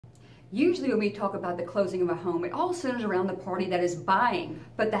Usually when we talk about the closing of a home, it all centers around the party that is buying,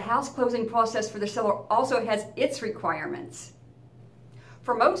 but the house closing process for the seller also has its requirements.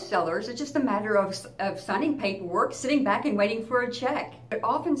 For most sellers, it's just a matter of signing paperwork, sitting back and waiting for a check. But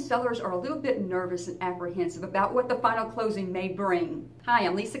often sellers are a little bit nervous and apprehensive about what the final closing may bring. Hi,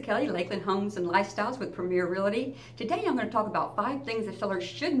 I'm Lisa Kelly, Lakeland Homes and Lifestyles with Premier Realty. Today I'm going to talk about 5 things that sellers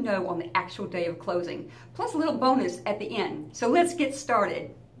should know on the actual day of closing, plus a little bonus at the end. So let's get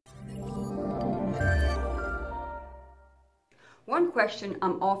started. One question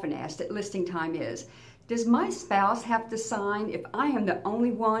I'm often asked at listing time is, does my spouse have to sign if I am the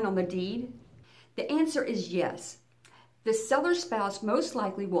only one on the deed? The answer is yes. The seller's spouse most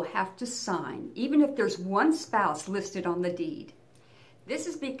likely will have to sign, even if there's one spouse listed on the deed. This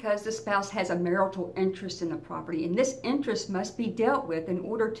is because the spouse has a marital interest in the property, and this interest must be dealt with in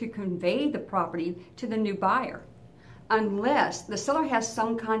order to convey the property to the new buyer, unless the seller has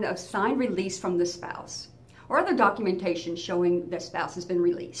some kind of signed release from the spouse or other documentation showing the spouse has been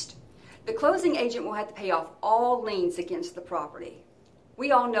released. The closing agent will have to pay off all liens against the property.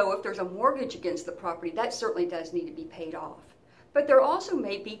 We all know if there's a mortgage against the property, that certainly does need to be paid off. But there also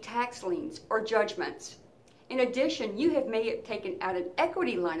may be tax liens or judgments. In addition, you may have taken out an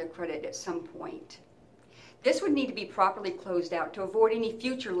equity line of credit at some point. This would need to be properly closed out to avoid any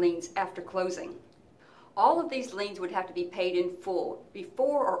future liens after closing. All of these liens would have to be paid in full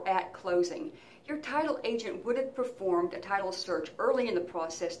before or at closing. Your title agent would have performed a title search early in the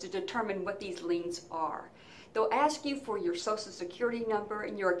process to determine what these liens are. They'll ask you for your social security number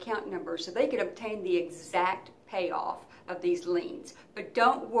and your account number so they can obtain the exact payoff of these liens. But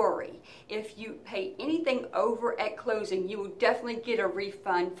don't worry, if you pay anything over at closing, you will definitely get a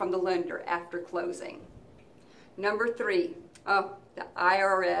refund from the lender after closing. Number 3, the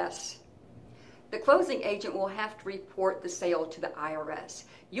IRS. The closing agent will have to report the sale to the IRS.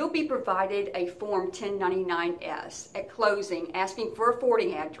 You'll be provided a Form 1099-S at closing asking for a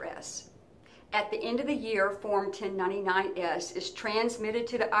forwarding address. At the end of the year, Form 1099-S is transmitted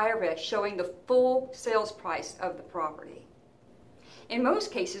to the IRS showing the full sales price of the property. In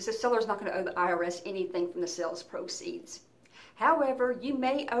most cases, the seller is not going to owe the IRS anything from the sales proceeds. However, you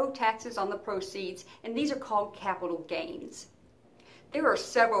may owe taxes on the proceeds, and these are called capital gains. There are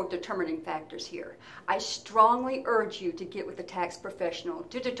several determining factors here. I strongly urge you to get with a tax professional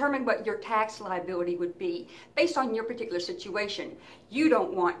to determine what your tax liability would be based on your particular situation. You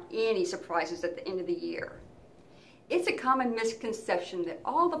don't want any surprises at the end of the year. It's a common misconception that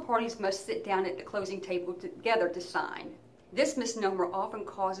all the parties must sit down at the closing table together to sign. This misnomer often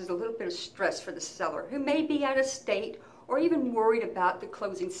causes a little bit of stress for the seller, who may be out of state or even worried about the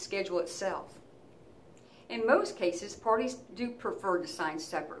closing schedule itself. In most cases, parties do prefer to sign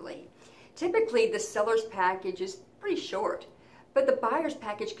separately. Typically, the seller's package is pretty short, but the buyer's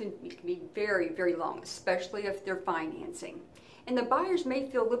package can be very, very long, especially if they're financing. And the buyers may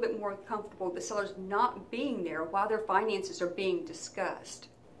feel a little bit more comfortable with the seller's not being there while their finances are being discussed.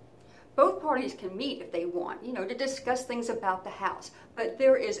 Both parties can meet if they want, to discuss things about the house, but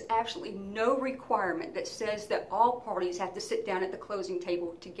there is absolutely no requirement that says that all parties have to sit down at the closing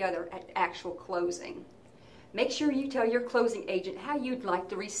table together at actual closing. Make sure you tell your closing agent how you'd like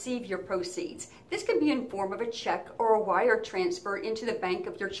to receive your proceeds. This can be in form of a check or a wire transfer into the bank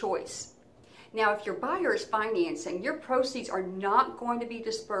of your choice. Now, if your buyer is financing, your proceeds are not going to be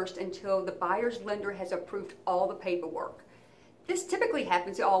dispersed until the buyer's lender has approved all the paperwork. This typically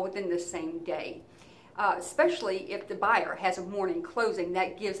happens all within the same day. Especially if the buyer has a morning closing,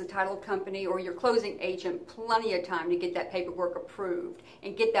 that gives the title company or your closing agent plenty of time to get that paperwork approved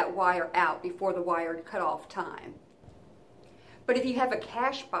and get that wire out before the wire cutoff time. But if you have a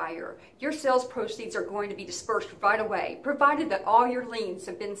cash buyer, your sales proceeds are going to be dispersed right away, provided that all your liens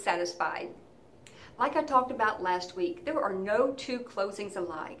have been satisfied. Like I talked about last week, there are no 2 closings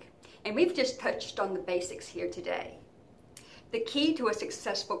alike, and we've just touched on the basics here today. The key to a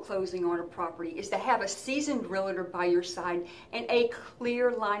successful closing on a property is to have a seasoned realtor by your side and a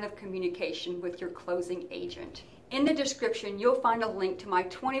clear line of communication with your closing agent. In the description, you'll find a link to my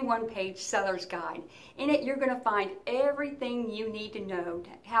 21-page seller's guide. In it, you're going to find everything you need to know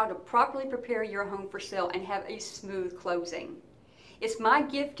how to properly prepare your home for sale and have a smooth closing. It's my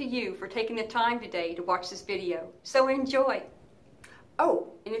gift to you for taking the time today to watch this video, so enjoy.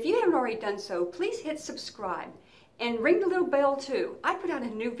 Oh, and if you haven't already done so, please hit subscribe. And ring the little bell too. I put out a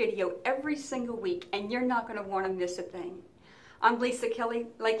new video every single week and you're not going to want to miss a thing. I'm Lisa Kelly,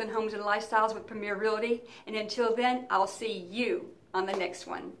 Lakeland Homes and Lifestyles with Premier Realty. And until then, I'll see you on the next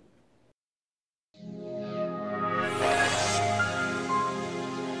one.